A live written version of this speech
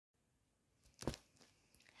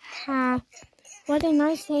What a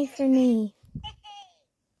nice day for me.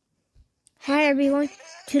 Hi everyone.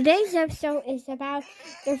 Today's episode is about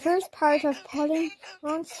the first part of putting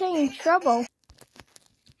Rance in trouble.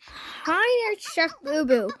 Hi there, Chef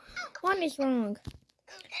Bubbu. What is wrong?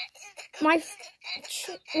 My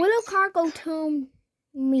little cargo told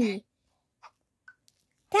me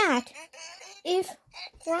that if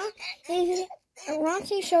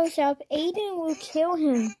Rance shows up, Aiden will kill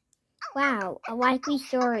him. Wow, a likely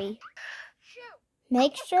story.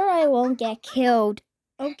 Make sure I won't get killed.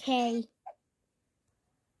 Okay.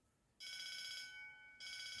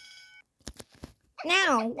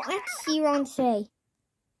 Now, let's see Rance.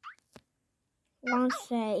 Rance.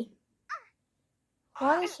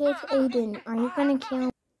 What is with Aiden? Are you gonna kill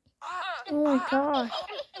him? Oh my gosh.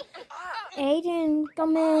 Aiden,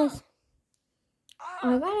 dumbass.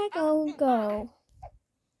 I gotta go.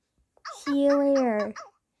 See you later.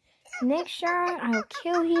 Next shot, I'll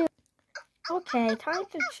kill you. Okay, time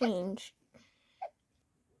to change.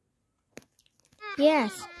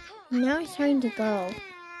 Yes, now it's time to go.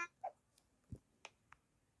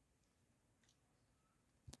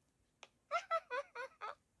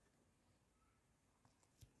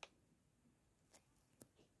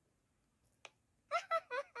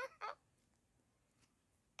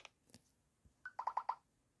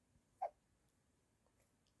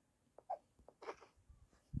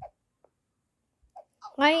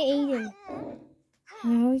 Hi, Aiden.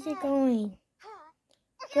 How's it going?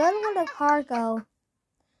 Good with the cargo.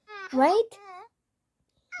 Right?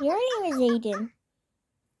 Your name is Aiden.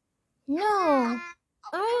 No,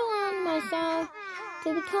 I want myself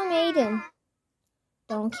to become Aiden.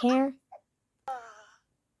 Don't care.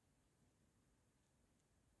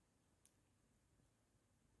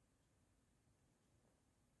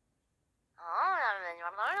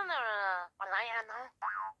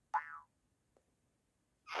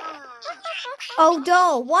 Oh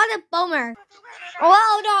no, what a bummer.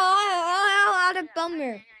 Oh no, what a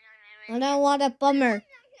bummer. Oh no, what a bummer.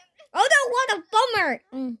 Oh no, what a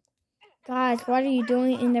bummer. Guys, what are you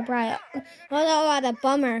doing in the bright? Oh no, what a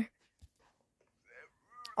bummer.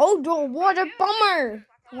 Oh no, what a bummer.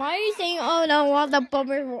 Why are you saying, oh no, what a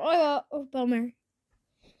bummer? Oh, bummer.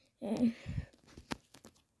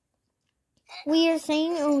 We are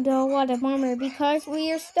saying, oh no, what a bummer, because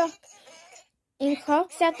we are stuck in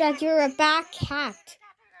Cook said that you're a bad cat.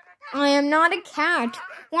 I am not a cat.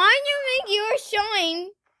 Why do you make yours shine?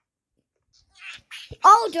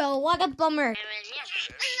 Oh no, what a bummer.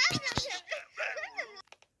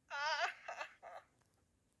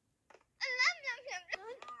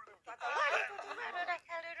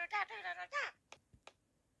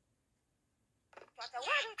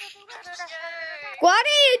 What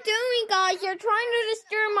are you doing, guys? You're trying to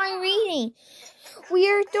disturb my reading. We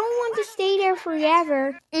don't want to stay there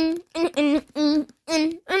forever.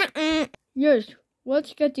 Yes,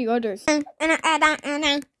 let's get the others.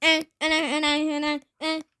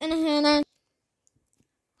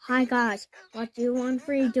 Hi guys, what do you want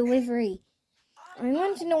for your delivery? I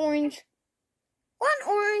want an orange. One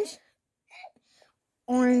orange.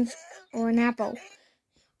 Orange or an apple.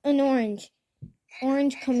 An orange.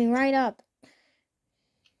 Orange coming right up.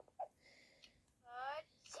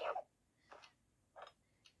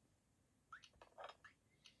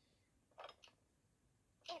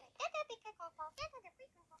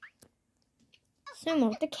 Some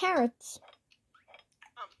of the carrots.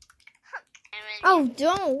 Oh,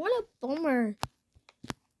 don't! What a bummer.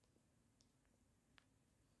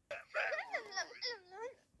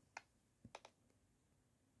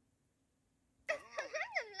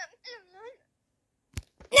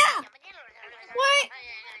 No! What?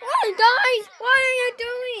 What, guys? What are you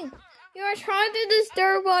doing? You are trying to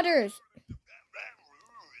disturb others.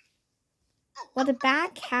 What a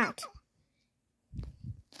bad cat.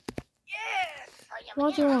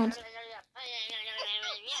 What do you want?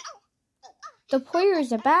 The player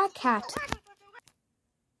is a bad cat.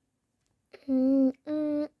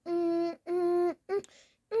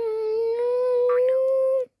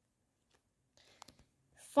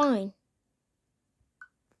 Fine.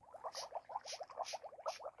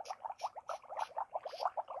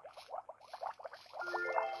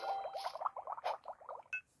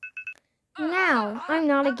 Now, I'm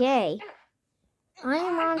not a gay. I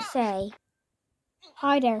am Rance.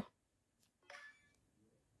 Hi there.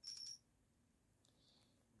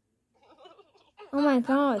 Oh my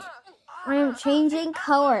god. I am changing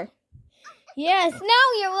color. Yes, now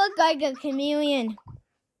you look like a chameleon.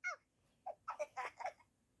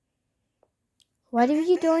 What are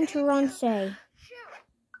you doing to Rance?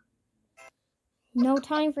 No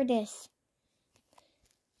time for this.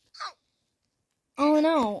 Oh Oh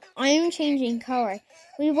no, I am changing color.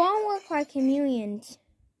 We won't look like chameleons.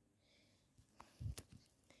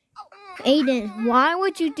 Aiden, why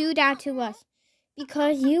would you do that to us?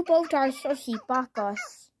 Because you both are sushi bacos.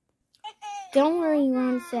 Don't worry,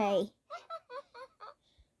 Rance.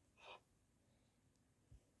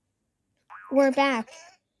 We're back.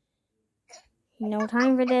 No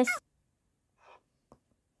time for this.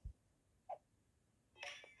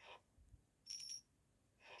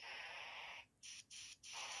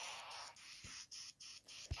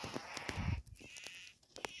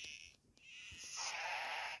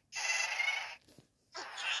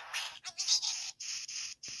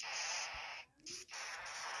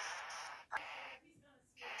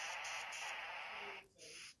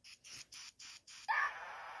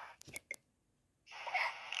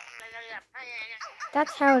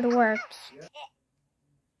 That's how it works.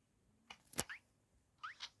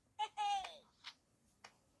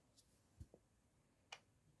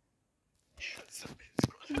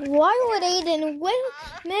 Why would Aiden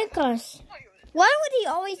make us? Why would he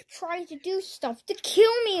always try to do stuff to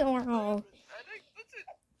kill me or all?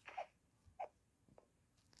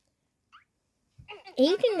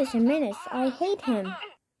 Aiden is a menace. I hate him.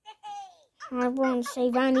 I won't say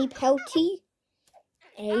Vanny Pelty.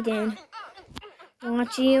 Aiden,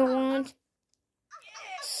 what do you want?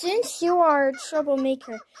 Since you are a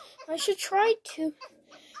troublemaker, I should try to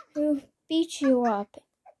beat you up.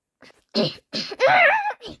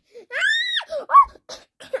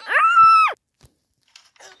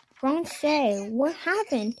 Rance, what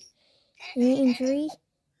happened? Any injuries?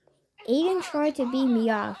 Aiden tried to beat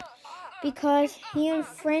me up because he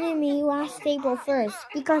unfriended me last April 1st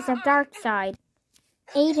because of Darkside.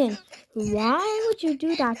 Aiden, why would you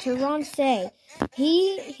do that to Rance?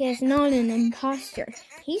 He is not an imposter.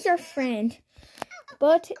 He's our friend.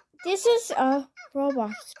 But this is a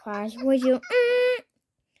Roblox class. Would you...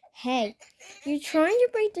 Hey, you're trying to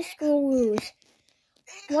break the school rules.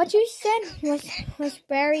 What you said was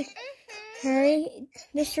very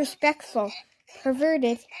disrespectful,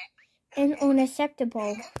 perverted, and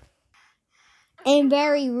unacceptable. And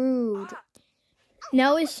very rude.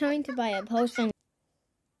 Now it's time to buy a potion.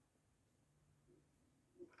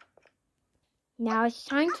 Now it's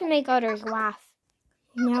time to make others laugh.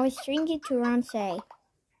 Now it's drinking to Rance. Yay!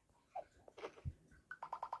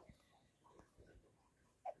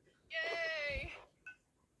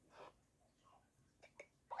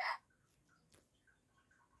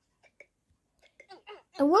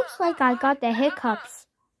 It looks like I got the hiccups.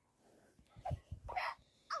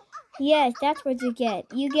 Yes, that's what you get.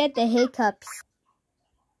 You get the hiccups.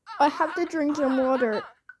 I have to drink some water.